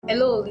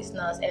Hello,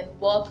 listeners, and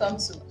welcome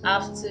to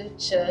After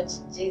Church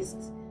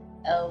Gist.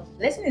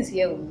 Blessing is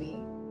here with me.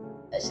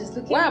 She's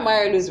looking. Why am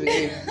I always with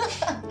you?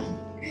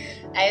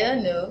 I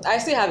don't know. I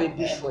still have a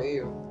beef for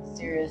you.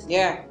 Seriously.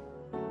 Yeah.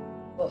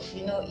 But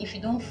if you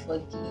don't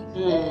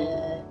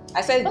forgive, I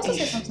said also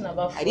beef. say something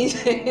about. I didn't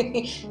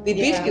say the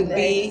beef could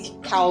be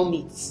cow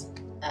meat.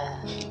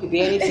 It could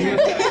be anything.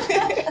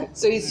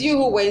 So it's you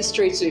who went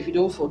straight to if you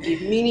don't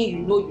forgive, meaning you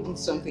know you did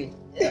something.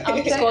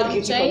 It's called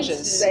guilty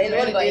conscience. Okay,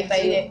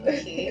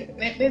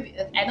 maybe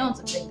I don't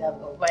want to bring that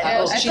up, but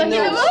She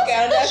knows.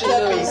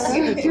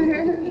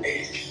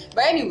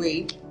 But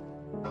anyway,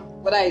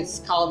 whether it's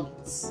cow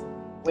meat,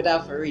 whether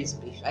for is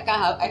beef, I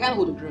can't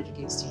hold a grudge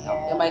against you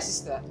now. You're my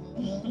sister.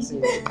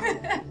 So.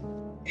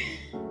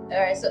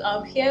 Alright, so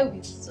I'm here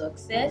with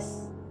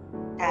Success.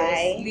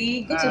 Hi.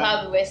 Wesley. Good to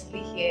have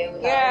Wesley here.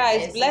 Yeah,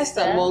 it's blessed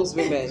amongst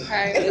women.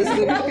 Hi.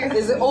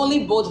 It's the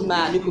only bold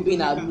man who could be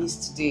in our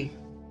midst today.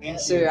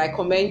 So I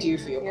commend you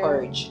for your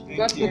courage.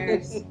 God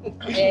bless.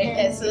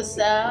 And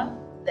Sosa,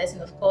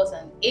 Blessing of course,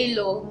 and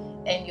Elo,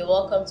 and you're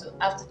welcome to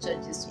After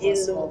Churches.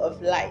 Elo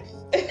of life.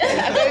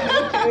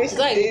 Is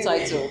that a new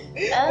title?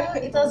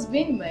 It has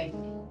been my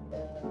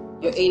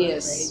Your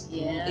alias,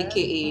 yeah.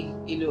 aka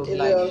Elo of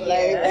Elo Life. of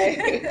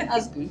life.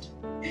 That's good.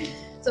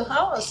 So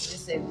how was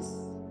this service?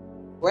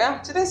 Well,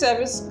 today's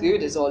service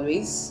good as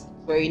always.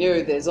 But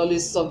there's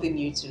always something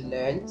new to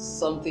learn,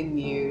 something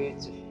new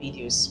to feed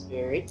your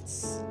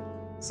spirits.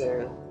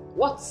 So,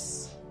 what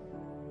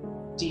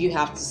do you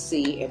have to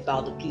say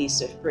about the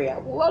place of prayer?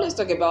 We always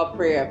talk about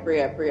prayer.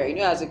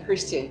 As a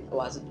Christian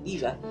or as a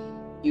believer,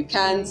 you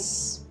can't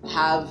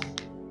have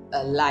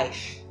a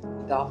life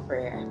without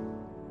prayer.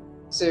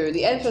 So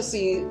the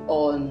emphasis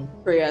on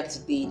prayer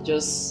today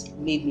just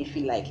made me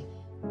feel like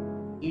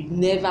you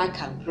never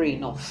can pray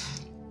enough.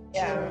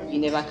 Yeah. You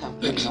never can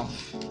pray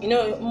enough.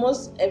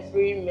 Almost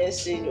every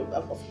message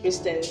of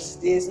Christians,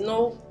 there's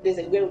no place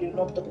where we do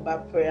not talk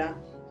about prayer.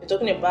 We're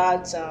talking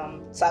about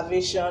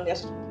salvation,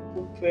 there's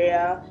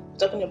prayer, we're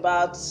talking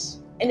about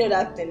any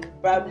other thing,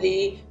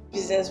 probably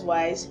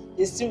business-wise,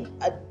 they still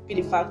be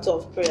the factor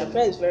of prayer.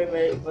 Prayer is very,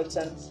 very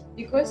important.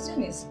 The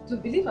question is, do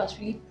believers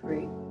really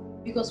pray?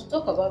 Because we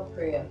talk about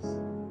prayers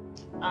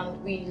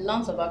and we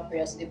learn about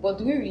prayers today, but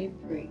do we really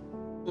pray?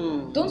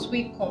 Don't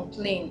we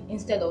complain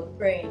instead of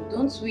praying?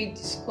 Don't we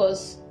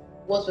discuss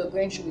what we're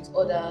going through with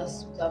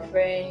others, with our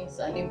friends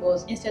and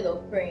neighbors instead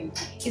of praying?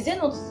 Is there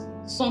not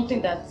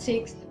something that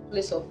takes the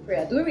place of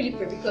prayer? Do we really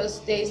pray?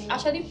 Because there is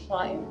actually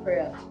power in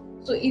prayer.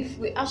 So if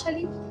we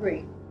actually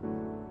pray,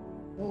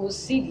 we will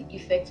see the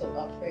effect of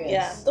our prayers.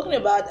 Yeah, talking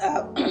about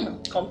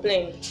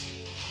complain,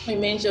 we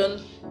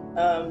mentioned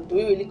do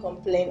we really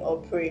complain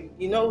or pray?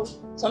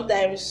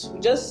 Sometimes we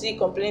just see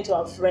complaining to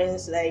our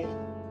friends, like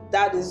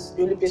that is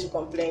the only place to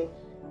complain.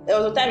 There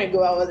was a time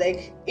ago I was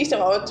like, each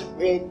time I want to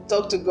pray,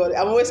 talk to God,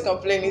 I'm always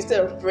complaining instead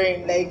of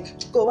praying.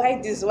 Like, God,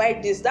 why this?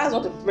 That's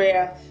not a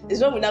prayer.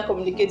 It's when we now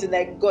communicate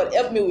like, God,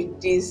 help me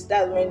with this.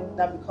 That's when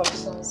that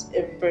becomes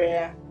a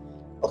prayer.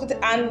 Okay,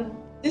 and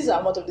this is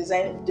our month of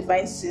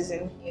divine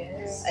season.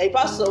 Yes. When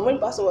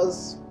pastor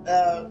was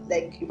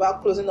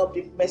about closing up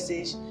the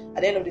message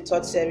at the end of the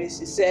third service,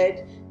 he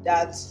said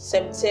that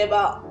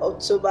September,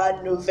 October,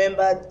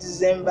 November,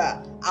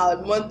 December are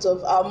months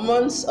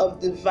of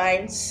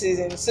divine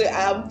season. So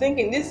I'm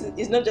thinking this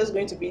is not just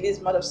going to be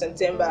this month of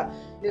September,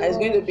 it's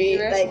going to be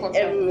like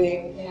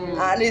everywhere.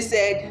 Yeah. And he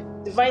said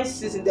divine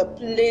season, the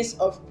place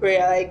of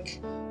prayer, like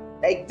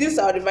this is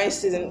our divine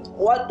season.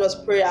 What does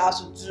prayer have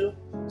to do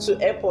to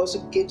help us to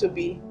get to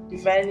be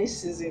divinely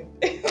seasoned?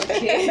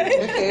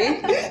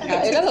 Okay.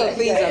 A lot of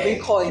things are being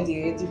called in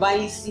the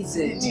divinely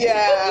seasoned.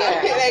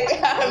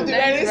 I'm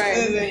divinely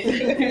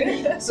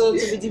seasoned. So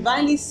to be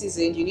divinely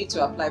seasoned, you need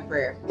to apply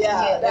prayer.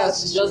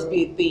 That's to just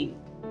be a thing.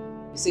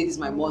 You say this is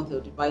my month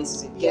of divine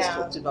season. Yes,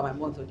 October, my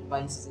month of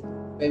divine season.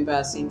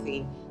 November, same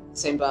thing.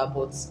 December,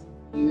 but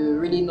you're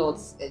really not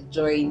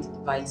enjoying the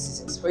divine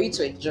seasons. For you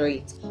to enjoy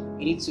it,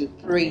 you need to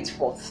pray it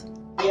forth.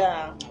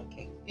 Yeah.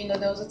 Okay.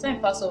 There was a time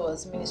pastor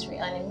was ministering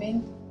and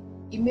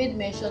he made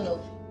mention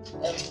of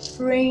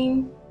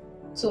praying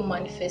to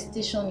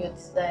manifestation your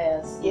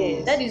desires.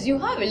 Yes. That is, you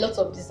have a lot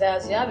of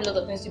desires, you have a lot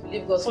of things you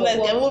believe God for. So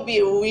there will be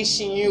a wish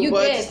in you,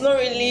 but it's not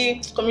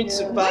really coming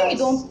to pass. When you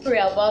don't pray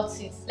about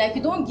it, like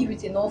you don't give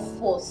it enough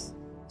force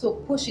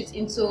to push it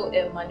into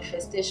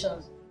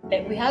manifestations.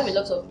 Like we have a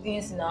lot of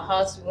things in our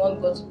hearts we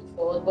want God to do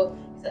for us, but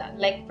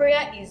like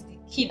prayer is the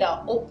key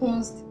that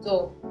opens the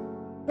door.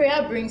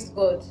 Prayer brings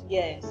God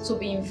to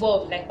be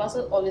involved. Like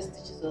Pastor always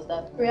teaches us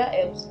that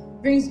prayer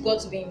brings God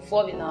to be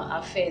involved in our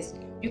affairs.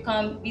 You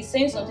can be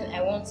saying something,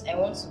 I want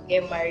to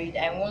get married,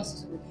 I want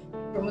to be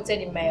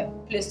promoted in my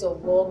place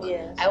of work,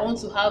 I want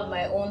to have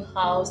my own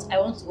house, I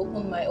want to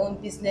open my own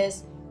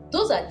business.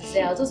 Those are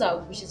desires, those are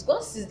wishes.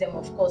 God sees them,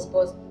 of course,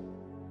 but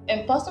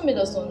Pastor made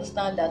us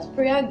understand that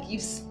prayer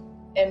gives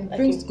and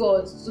brings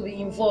God to be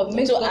involved,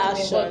 makes God to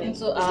be involved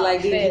into our affairs. It's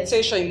like the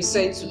invitation you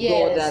send to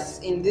God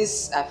that in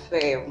this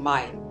affair of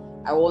mine,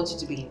 I want you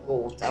to be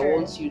involved. I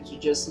want you to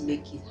just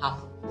make it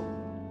happen.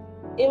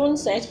 even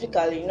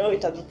scientifically,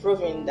 it has been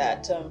proven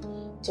that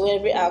to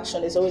every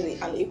action there's always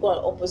an equal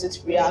and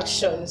opposite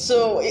reaction.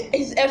 So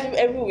it's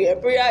everywhere.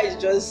 Prayer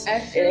is just I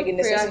feel like a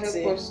prayer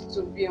necessity. helps us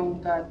to be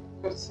on guard,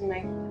 because you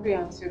might pray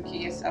and say, okay,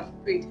 yes,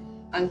 I've prayed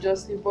and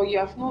just sleep. But you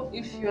have not,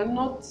 if you're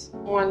not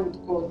one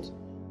with God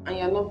and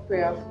you're not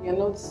prayerful, you're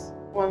not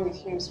one with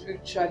Him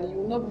spiritually, you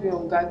will not be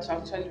on guard to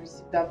actually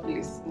receive that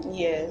blessing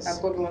Yes.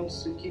 that God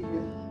wants to give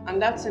you.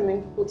 And that's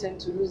when people tend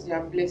to lose their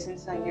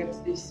blessings, and yet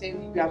they say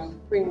we are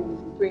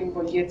praying,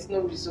 but yet no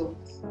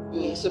results.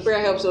 So prayer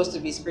helps us to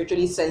be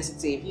spiritually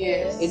sensitive.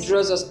 Yes. It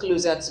draws us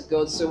closer to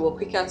God, so we're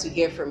quicker to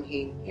hear from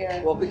Him.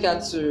 Yeah. We're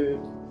quicker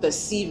to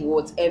perceive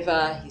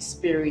whatever His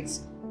Spirit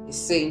is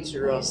saying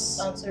to us.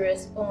 And to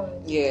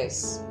respond.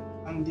 Yes.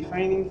 I'm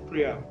defining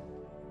prayer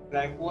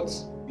like what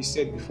we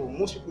said before.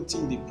 Most people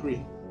think they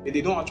pray, but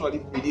they don't actually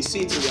pray. They say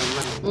it in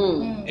their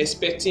mind,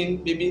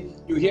 expecting maybe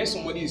you hear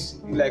somebody is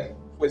like,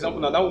 for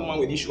example, now that woman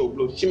with issue of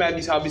blood, she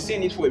might have been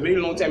saying it for a very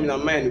long time in her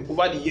mind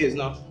over the years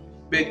now.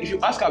 But if you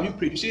ask, have you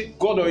prayed? You say,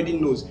 God already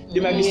knows. They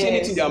might be saying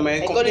it in their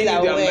mind, complaining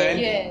in their mind.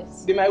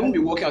 Yes. They might even be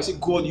walking and say,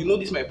 God, you know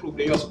this is my problem.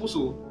 You are supposed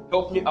to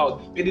help me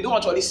out. But they don't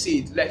actually say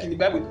it. Like in the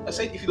Bible, I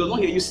said, if he does not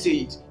hear you say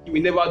it, he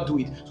will never do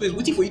it. So it's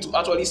waiting for you to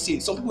actually say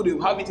it. Some people, they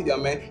will have it in their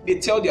mind. They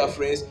tell their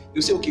friends,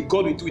 they'll say, okay,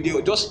 God will do it. They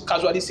will just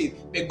casually say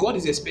it. But God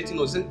is expecting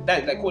us.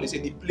 That is like what they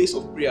said, the place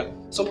of prayer.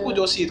 Some people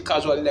just say it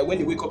casually, like when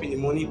they wake up in the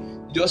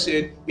morning, they just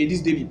said, may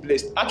this day be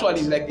blessed. Actually,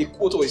 it's like a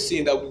quote or a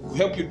saying that will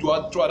help you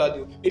throughout that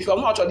day. If you have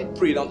not actually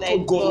prayed and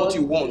told God what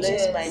you want,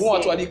 he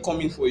won't actually come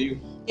in for you.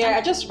 Yeah,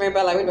 I just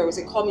remember like when there was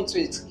a come into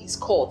his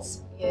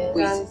courts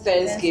with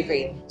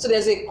thanksgiving. So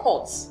there's a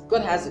court.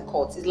 God has a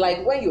court. It's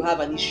like when you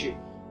have an issue,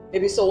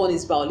 maybe someone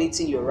is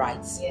violating your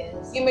rights.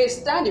 Yes. You may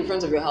stand in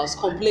front of your house,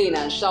 complain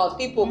and shout,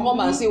 people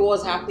come and see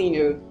what's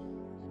happening.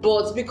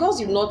 But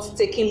because you've not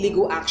taken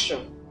legal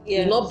action,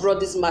 you've not brought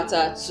this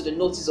matter to the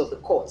notice of the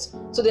court.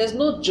 So there's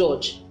no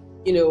judge,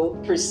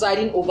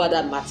 presiding over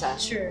that matter.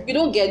 Sure. You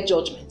don't get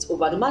judgment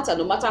over the matter,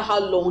 no matter how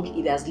long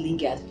it has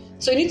lingered.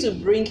 So you need to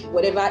bring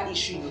whatever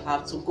issue you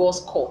have to God's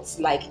courts.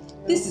 Like,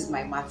 this is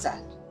my matter.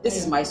 This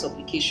is my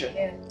supplication.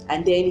 Yeah.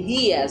 And then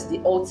He, as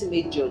the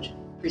ultimate judge,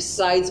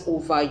 presides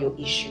over your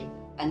issue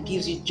and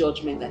gives you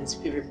judgment that is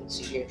favorable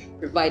to you,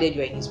 provided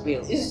you're in His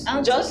will.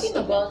 And talking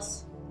about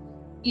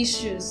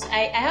issues,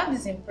 I have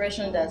this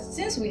impression that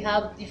since we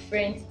have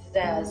different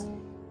desires,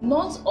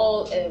 not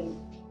all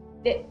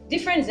the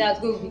different desires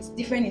go with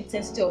different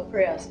intensity of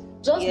prayers.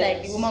 Just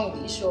like the woman with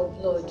the issue of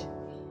blood,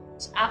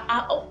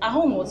 her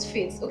home was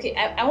faith. Okay,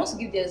 I want to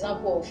give the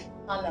example of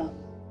Hannah.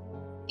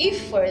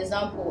 If, for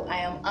example, I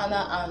am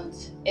Anna and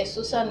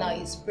Esosa now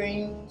is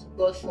praying to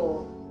God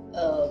for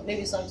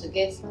maybe someone to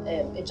get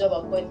a job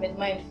appointment,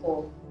 mine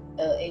for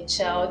a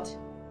child,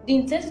 the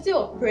intensity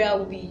of prayer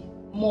will be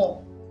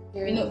more.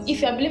 Yes.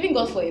 If you are believing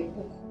God for a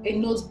book, a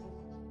notebook,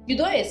 you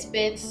don't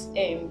expect.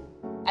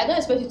 I don't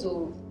expect you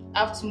to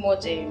have too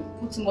much,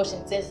 put too much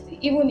intensity.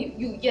 Even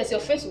if your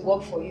faith will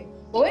work for you,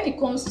 but when it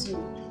comes to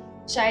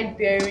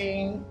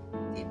childbearing,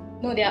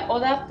 there are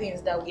other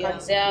things that we can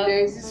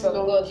desire from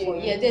God for.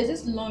 Yeah, there's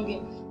this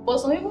longing. But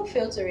some people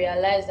fail to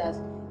realize that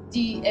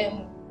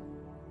the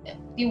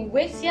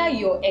weightier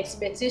your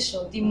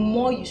expectation, the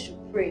more you should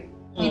pray.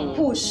 The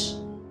push.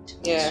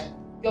 Yeah.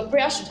 Your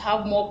prayer should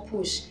have more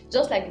push.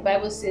 Just like the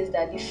Bible says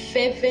that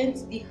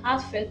the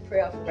heartfelt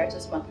prayer of a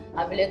righteous man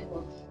availeth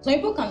much. Some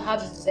people can have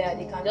this desire,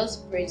 they can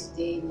just pray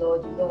today,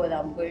 Lord, you know what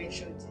I'm going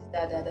through, this,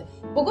 that.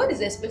 But God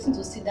is expecting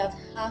to see that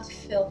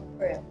heartfelt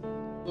prayer.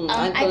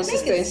 And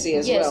consistency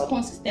as well. Yes,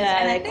 consistency.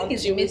 And I think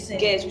it's missing.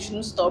 Guys, we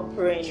shouldn't stop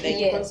praying.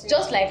 Yes,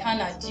 just like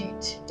Hannah did.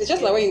 It's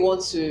just like when you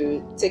want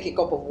to take a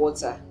cup of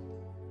water,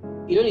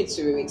 you don't need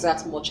to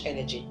exert much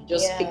energy. You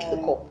just pick the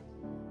cup.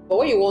 But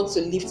when you want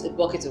to lift a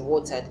bucket of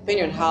water,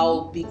 depending on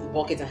how big the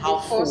bucket and how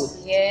full,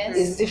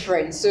 it's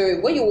different. So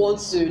when you want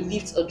to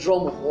lift a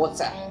drum of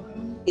water,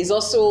 it's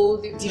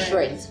also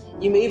different.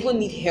 You may even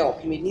need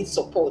help, you may need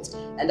support,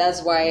 and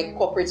that's why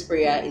corporate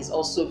prayer is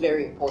also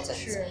very important,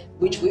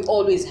 which we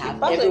always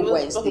have every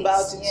Wednesday. Talk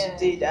about it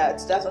today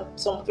that there's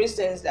some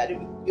Christians that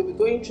you'll be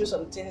going through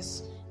some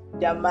things in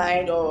their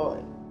mind,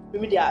 or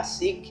maybe they are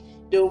sick.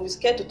 They will be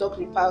scared to talk to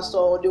the pastor,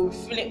 or they will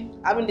be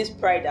having this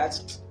pride that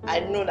I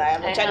know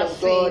that I'm a child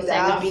of God,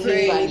 I am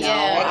afraid.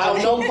 I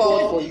will not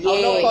call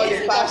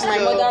the pastor. My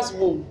mother's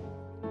womb.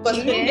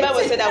 Because the Bible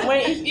said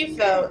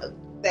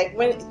that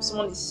when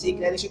someone is sick,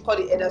 then they should call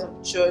the elders of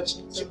the church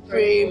to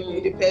pray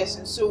with the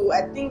person. So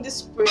I think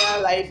this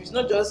prayer life is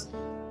not just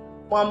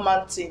one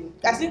man thing.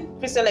 I think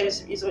Christian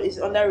life is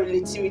under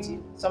relativity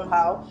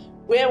somehow.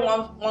 Where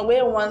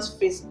one's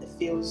faith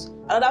fails,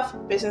 another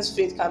person's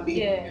faith can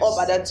be up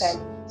at that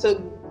time. So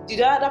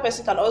the other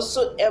person can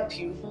also help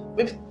you.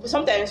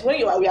 Sometimes when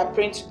we are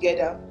praying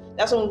together,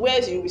 there's some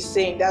words you'll be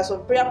saying, there's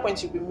some prayer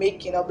points you'll be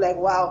making. I'll be like,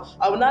 wow,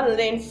 I will not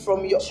learn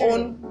from your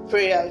own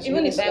prayers.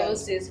 Even the Bible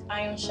says,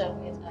 iron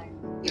sharpens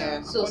iron.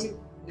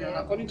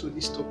 Yeah. According to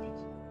this topic,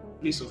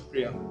 place of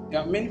prayer, there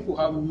are many people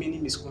who have many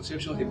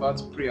misconceptions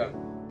about prayer.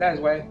 That is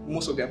why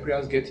most of their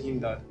prayers get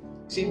hindered.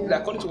 See,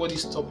 like according to what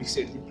this topic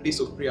said, the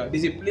place of prayer.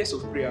 There's a place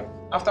of prayer.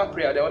 After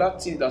prayer, there are other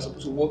things that are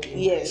supposed to work in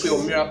Yes. for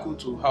your miracle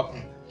to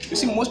happen. You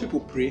see, most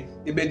people pray,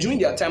 but during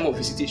their time of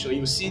visitation,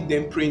 you see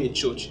them praying in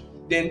church.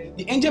 Then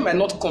the angel might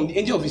not come, the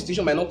angel of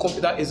visitation might not come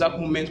to that exact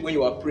moment when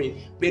you are praying.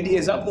 But the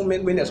exact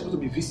moment when they're supposed to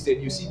be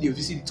visited, you see they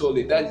visit the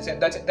toilet. That's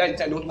the time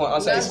they don't want to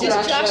answer. That's It's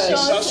called distractions.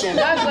 distraction.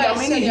 That's why There I are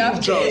said many you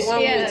have to be hindrances.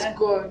 one Yeah. with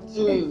God.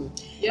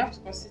 Mm. You have to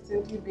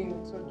consistently be in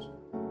touch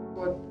with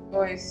God,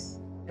 or else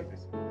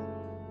everything.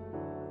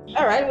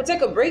 All right, we'll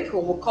take a break.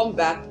 When we'll come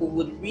back, we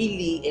would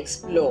really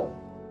explore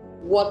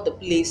what the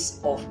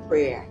place of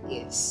prayer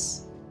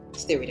is.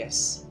 Stay with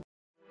us.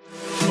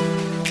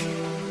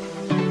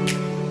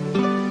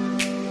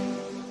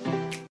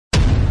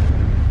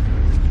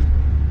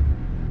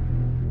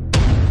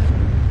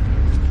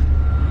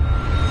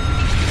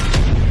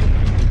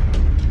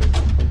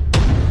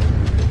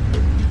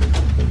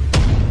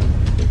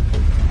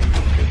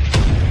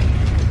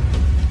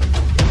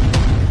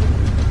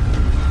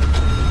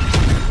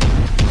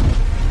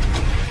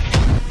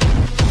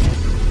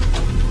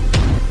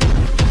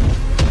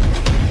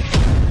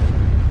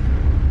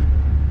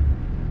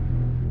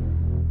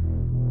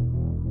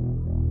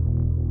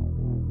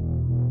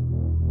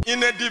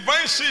 In a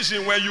divine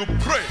season where you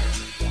pray,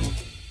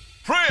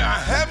 prayer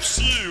helps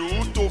you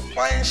to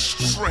find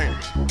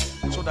strength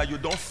so that you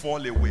don't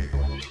fall away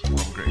from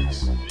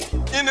grace.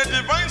 In a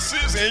divine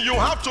season, you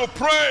have to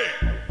pray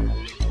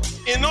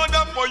in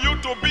order for you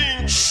to be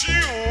in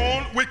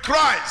tune with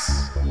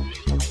Christ.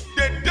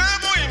 The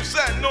devil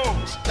himself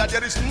knows that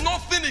there is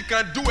nothing he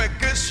can do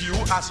against you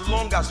as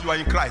long as you are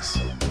in Christ.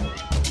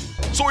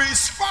 So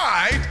his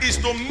fight is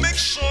to make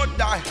sure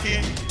that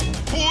he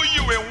pull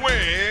you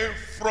away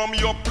from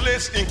your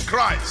place in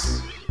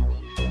Christ.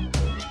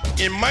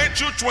 In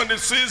Matthew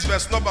 26,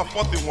 verse number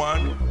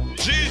 41,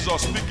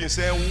 Jesus speaking,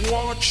 saying,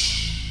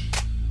 watch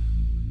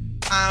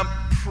and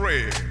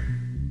pray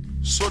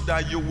so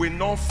that you will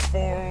not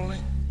fall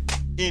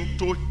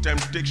into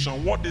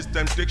temptation. What is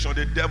temptation?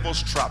 The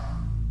devil's trap.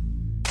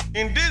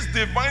 In this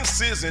divine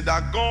season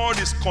that God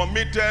is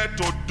committed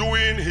to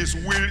doing his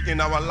will in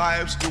our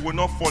lives, we will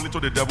not fall into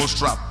the devil's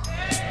trap.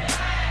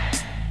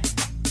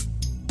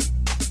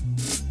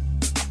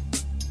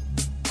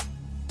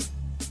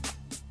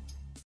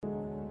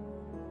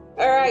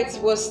 All right,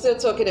 we're still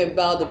talking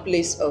about the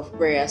place of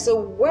prayer. So,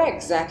 where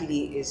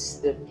exactly is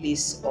the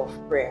place of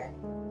prayer?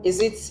 Is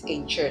it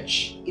in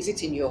church? Is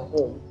it in your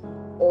home?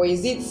 Or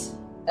is it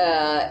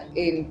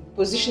in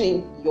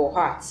positioning your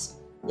heart?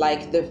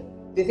 Like the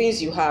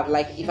things you have,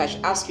 like if I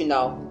should ask you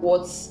now,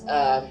 what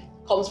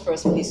comes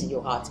first place in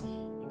your heart?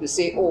 You could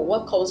say, oh,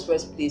 what comes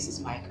first place is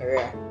my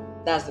career.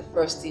 That's the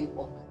first thing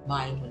on my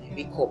mind when I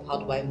wake up. How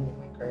do I move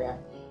my career?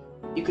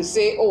 You could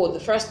say, oh, the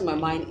first in my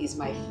mind is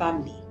my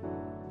family.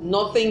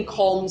 Nothing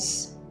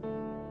comes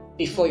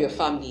before your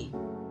family.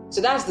 So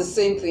that's the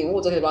same thing when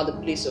we're talking about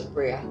the place of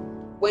prayer.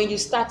 When you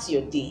start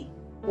your day,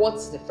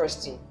 what's the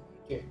first thing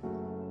you do?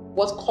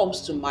 What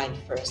comes to mind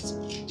first?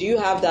 Do you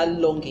have that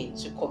longing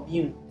to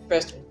commune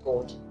first with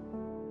God?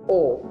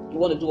 Or you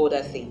want to do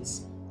other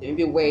things?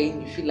 Maybe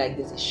when you feel like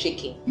there's a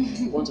shaking,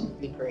 you want to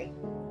quickly pray.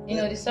 You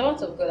know, the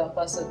servant of God, our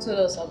pastor, told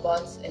us about,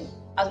 has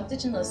been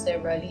teaching us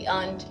severally,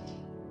 and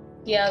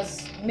he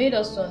has made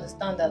us to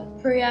understand that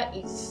prayer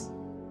is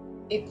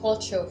a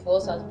culture for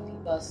us as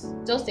believers.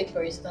 Just take,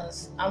 for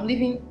instance, I'm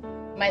living,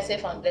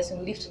 myself and Blessing,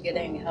 we live together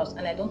in the house,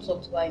 and I don't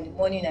talk to her in the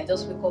morning. I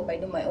just wake up, I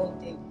do my own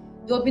thing.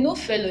 There will be no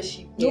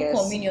fellowship, no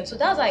communion. So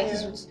that's how it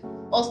is with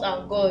us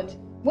and God.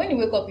 When you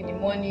wake up in the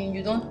morning,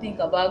 you don't think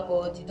about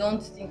God, you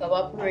don't think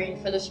about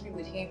praying, fellowship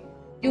with Him.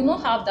 You will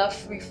not have that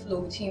free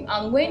flow with Him.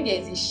 And when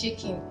there is a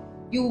shaking,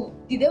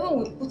 the devil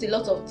will put a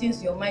lot of things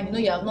in your mind. You know,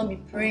 you have not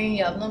been praying,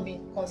 you have not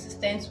been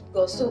consistent with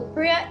God. So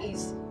prayer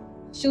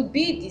should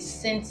be the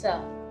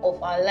center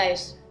of our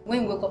lives.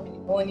 When we wake up in the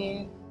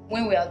morning,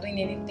 when we are doing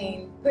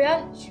anything,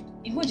 prayer should,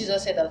 even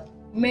Jesus said that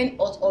men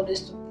ought always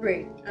to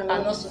pray and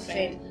not to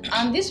faint.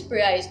 And this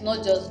prayer is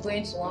not just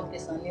going to one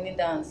place and kneeling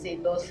down and say,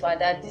 Lord,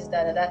 Father, this,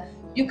 that.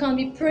 You can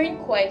be praying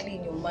quietly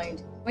in your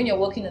mind when you're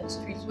walking on the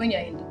streets, when you're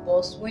in the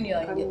bus, when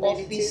you're in the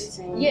office.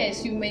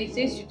 Yes, you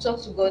meditate, you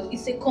talk to God.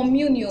 It's a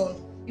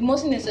communion. You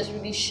mustn't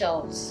necessarily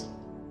shout.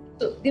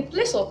 So the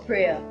place of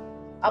prayer,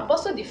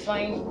 Apostle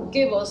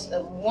gave us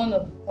one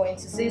of the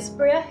points. He says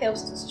prayer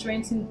helps to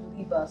strengthen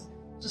believers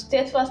to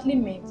steadfastly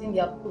maintain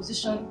their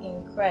position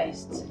in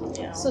Christ.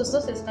 Yeah. So,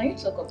 Success, can you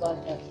talk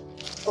about that?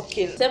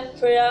 Okay, step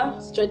prayer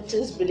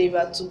strengthens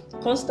believer to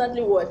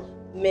constantly what?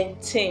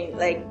 Maintain.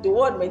 Like the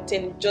word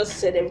maintain just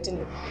said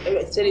everything,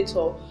 said it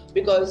all.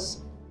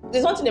 Because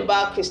there's nothing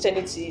about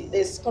Christianity.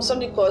 There's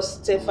something called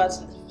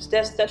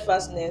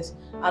steadfastness,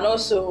 and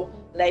also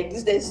like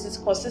there's this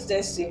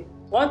consistency.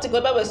 One thing,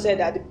 the Bible said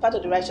that the path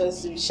of the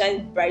righteous will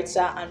shine brighter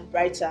and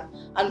brighter.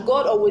 And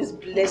God always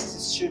blesses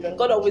His children.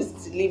 God always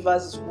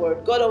delivers His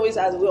word. God always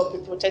has a way of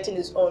protecting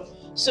His own.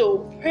 So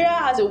prayer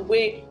has a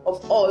way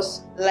of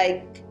us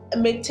like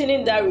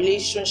maintaining that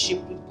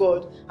relationship with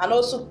God and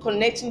also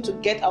connecting to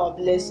get our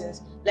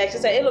blessings. Like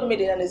Sister Elo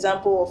made an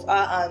example of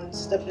her and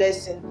the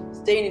blessing.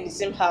 staying in the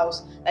same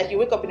house. Like you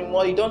wake up in the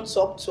morning, you don't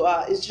talk to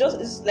her. It's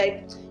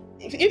like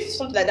if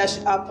something like that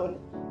should happen,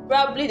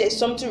 probably there's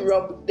something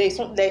wrong. There's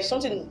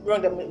something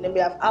wrong that may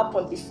have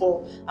happened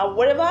before, and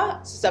whatever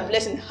Sister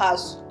Blessing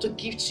has to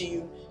give to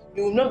you,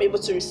 you will not be able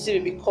to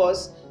receive it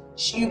because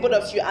you both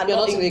of you are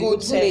not in good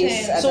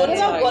place. So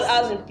whatever God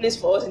has in place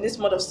for us in this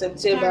month of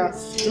September,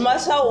 no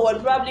matter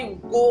what, probably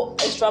we go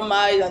extra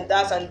miles and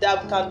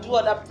that, we can do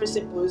other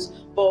principles,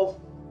 but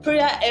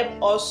prayer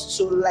help us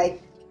to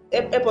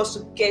help us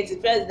to get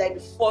it. Prayer is like the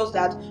force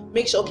that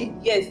makes sure, okay,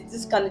 yes,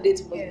 this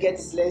candidate will get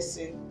the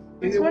blessing.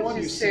 There's a word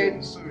you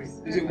said.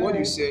 There's a word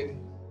you said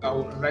I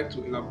would like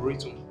to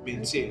elaborate on.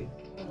 Maintain.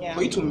 Yeah.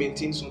 For you to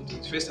maintain something,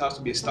 it first has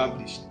to be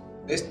established.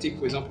 Let's take,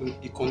 for example,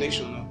 a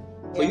connection now.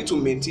 For you to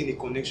maintain a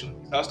connection,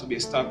 it has to be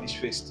established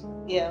first.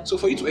 Yeah. So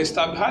for you to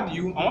establish, how do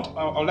you?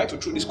 I would like to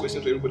throw this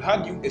question to everybody. How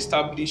do you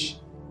establish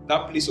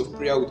that place of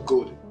prayer with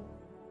God?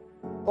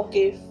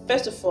 Okay.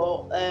 First of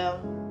all,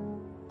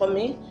 for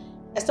me,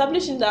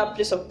 establishing that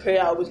place of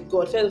prayer with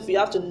God, first of all, you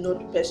have to know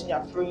the person you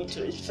are praying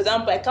to. For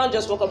example, I can't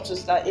just walk up to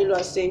Sister Elo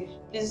and say,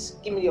 please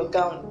give me your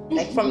gown.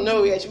 Like from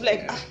nowhere. She'll be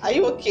like, are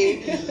you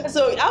okay?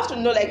 So you have to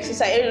know, like,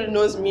 Sister Elo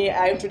knows me,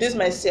 I introduce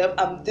myself,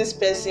 I'm this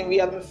person, we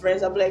have been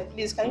friends. I'll be like,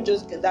 please, can you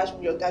just dash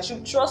me your gown?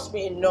 She'll trust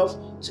me enough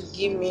to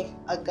give me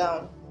a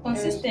gown.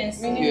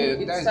 Consistency.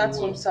 It starts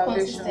from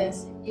salvation.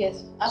 Consistency.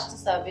 Yes. After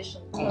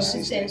salvation.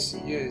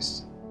 Consistency.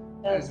 Yes.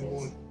 That's the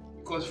word.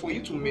 Because for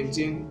you to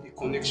maintain a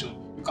connection,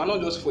 you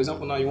cannot just, for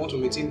example, now you want to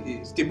maintain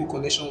a stable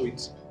connection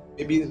with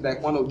maybe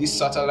like one of these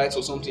satellites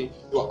or something.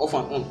 You are off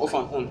and on, off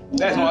and on.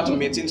 That is not how to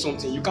maintain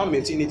something. You can't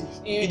maintain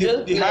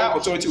it. The higher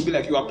authority will be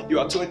like you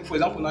are told, for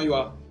example, now you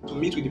are to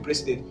meet with the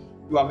president.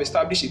 You have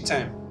established a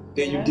time.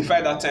 Then you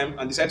define that time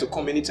and decide to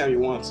come anytime you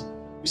want.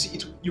 You see,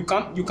 you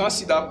can't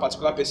see that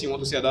particular person you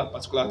want to see at that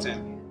particular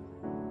time.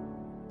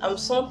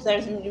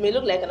 Sometimes you may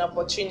look like an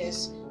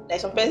opportunist. Like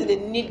some people, they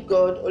need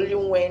God only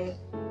when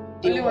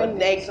they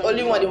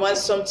want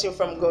something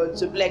from God.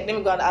 So be like, let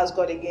me go and ask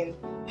God again.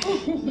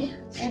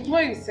 And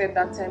what you said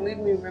that time made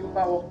me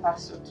remember what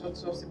Pastor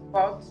taught us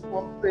about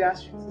what prayer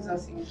strengthens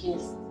us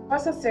against.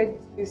 Pastor said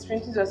it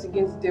strengthens us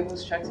against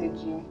devil's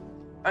strategy,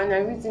 and I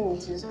reason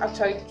it is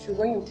actually true.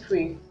 When you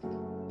pray,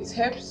 it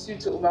helps you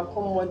to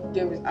overcome what the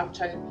devil is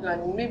actually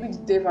planning. Maybe the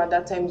devil at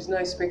that time is not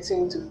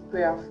expecting you to be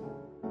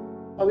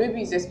prayerful, or maybe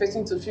he's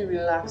expecting you to feel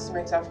relaxed. You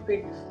might have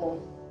prayed before,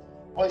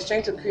 or he's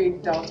trying to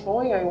create doubt. But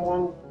when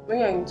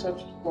you're in touch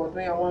with God,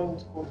 when you're one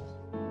with God,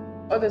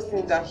 all the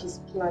things that he's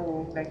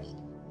planning, like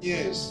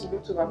yes,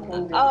 you to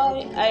overcome them.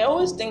 I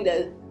always think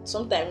that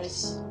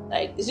sometimes,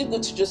 like, is it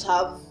good to just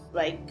have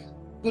like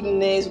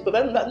goodness? But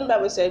the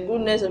Bible said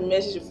goodness and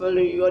mercy should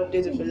follow you all the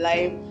days of your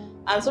life.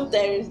 And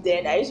sometimes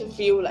then I used to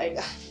feel like,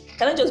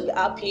 can I just be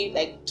happy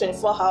like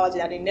 24 hours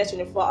and the next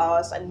 24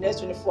 hours and the next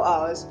 24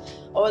 hours?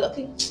 Or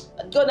okay,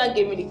 God now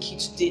gave me the key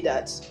today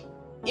that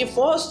if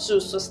for us to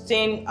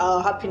sustain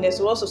our happiness,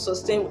 we also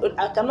sustain.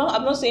 I'm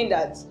not saying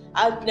that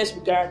happiness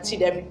will be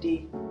guaranteed every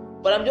day,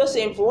 but I'm just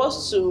saying for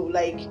us to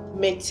like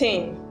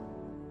maintain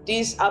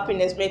this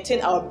happiness,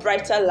 maintain our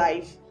brighter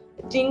life,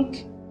 I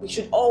think we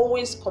should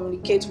always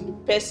communicate with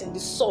the person, the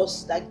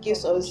source that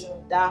gives us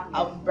that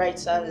our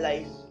brighter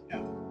life.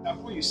 Yeah, that's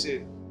what you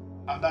said.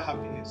 That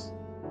happiness.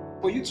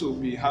 For you to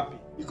be happy,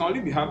 you can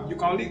only be happy. You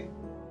can only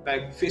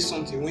like face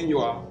something when you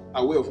are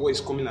aware of what is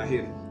coming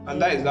ahead.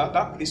 And that is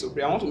that place of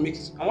prayer. I want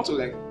to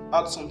like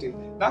add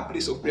something. That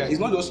place of prayer is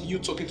not just you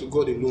talking to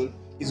God alone,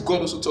 it's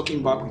God also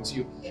talking back with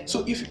you.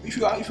 So if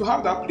you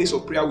have that place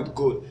of prayer with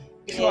God,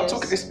 if you are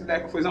talking,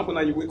 like for example,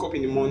 now you wake up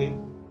in the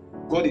morning,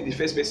 God is the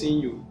first person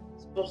you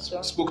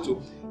spoke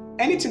to.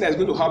 Anything that is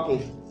going to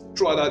happen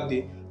throughout that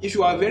day, if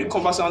you are very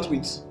conversant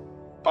with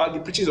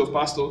the preachings of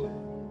pastor,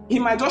 he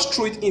might just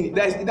throw it in.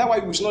 That's why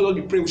we should not just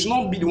be praying. We should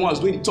not be the ones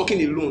doing the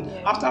talking alone.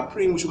 After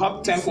praying, we should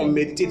have time for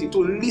meditating, to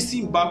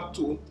listen back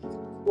to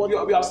what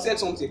we have said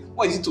something.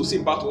 What is it to say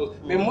back to us?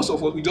 And most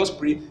of us, we just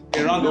pray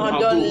and round up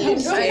and go.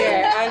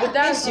 Yeah, and the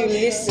things you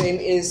listen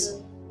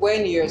is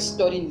when you're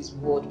studying His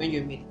Word, when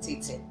you're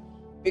meditating.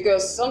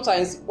 Because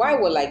sometimes, why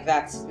we're like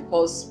that?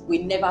 Because we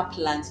never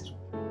planned to.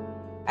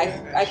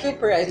 I feel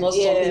prayer is not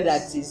something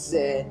that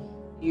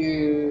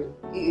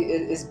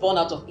is born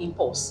out of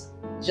impulse.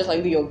 It's just like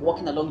maybe you're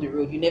walking along the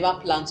road, you never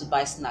plan to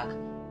buy snack.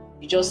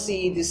 You just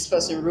see this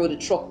person rode a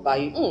truck by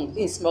you,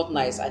 it smelled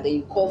nice, and then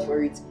you call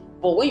for it.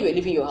 But when you were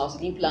leaving your house,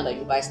 you didn't plan that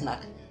you buy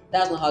snack.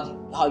 That's not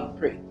how you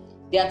pray.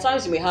 There are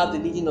times you may have the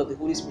leading of the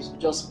Holy Spirit to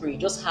just pray. You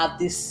just have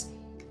this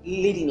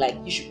leading like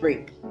you should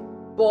pray.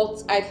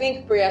 But I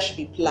think prayer should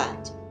be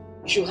planned.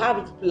 You should have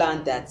it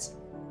planned that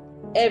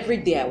every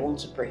day I want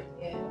to pray.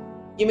 Yeah.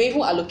 You may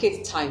even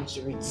allocate time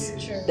to it.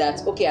 Sure.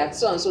 That, okay, at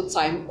so and so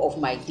time of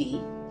my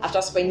day, after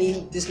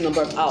spending this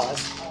number of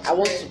hours, I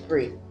want to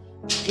pray.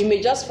 You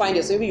may just find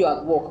yourself, maybe you're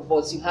at work,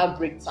 but you have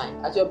break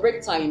time. At your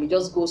break time, you may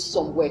just go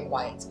somewhere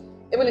quiet.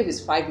 Even if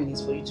it's 5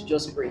 minutes for you to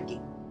just pray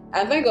again.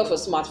 And thank God for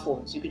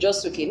smartphones. You could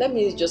just, okay, let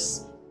me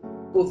just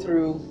go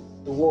through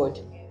the word.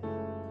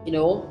 You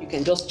know, you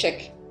can just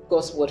check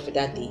God's word for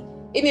that day.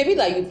 It may be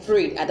that you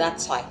prayed at that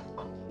time.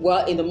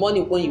 Well, in the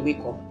morning when you wake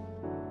up,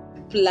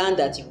 plan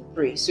that you will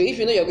pray. So if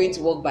you know you're going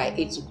to work by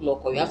 8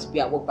 o'clock, or you have to be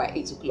at work by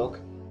 8 o'clock,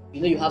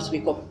 you know you have to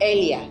wake up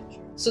earlier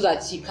so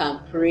that you can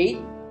pray.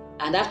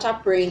 And after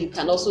praying, you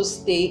can also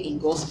stay in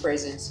God's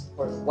presence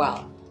for a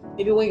while.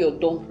 Maybe when you're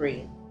done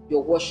praying,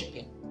 you're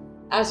worshiping.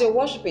 As you're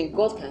worshiping,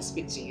 God can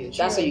speak to you.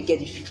 That's how you get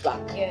the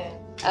feedback. Yeah.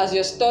 As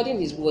you're studying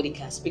His Word, He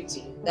can speak to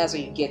you. That's how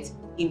you get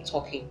Him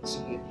talking to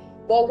you.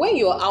 But when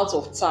you're out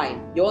of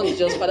time, you want to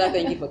just, Father,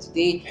 thank you for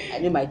today. I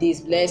know my day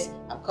is blessed.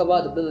 I'm covered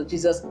with the blood of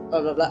Jesus,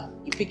 blah, blah, blah.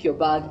 You pick your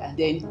bag and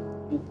then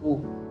you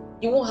go.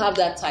 You won't have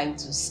that time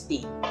to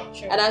stay.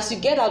 True. And as you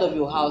get out of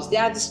your house,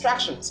 there are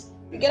distractions.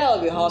 You get out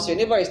of your house, your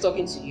neighbor is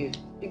talking to you.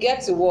 You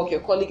get to work, your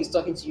colleague is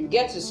talking to you. You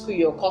get to school,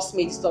 your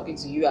classmate is talking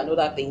to you and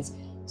other things.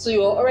 So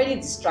you're already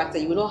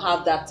distracted. You will not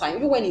have that time.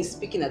 Even when he's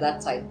speaking at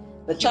that time,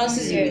 the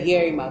chances you will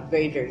hear him are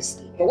very, very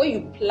slim. But when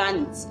you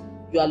plan it,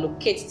 you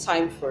allocate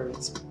time for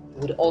it,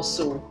 you would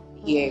also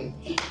hear him.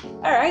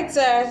 All right,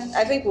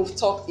 I think we've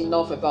talked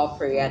enough about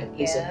prayer, the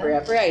place of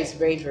prayer. Prayer is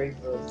very, very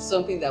broad. It's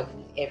something that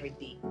we need every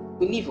day.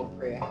 We live on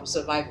prayer, we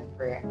survive on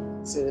prayer.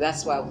 So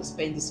that's why we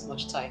spend this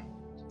much time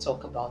to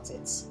talk about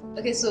it.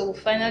 Okay, so we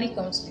finally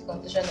come to the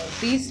conclusion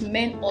of this.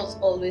 Men ought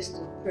always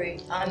to pray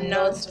and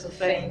not to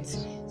faint.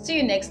 See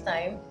you next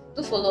time.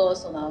 Do follow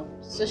us on our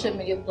social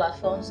media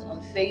platforms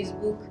on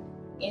Facebook,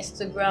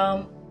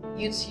 Instagram,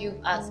 YouTube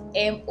at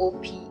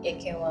MOP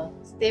Ekenwa.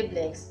 Stay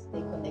blessed, stay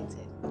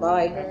connected.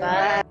 Bye.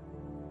 Bye.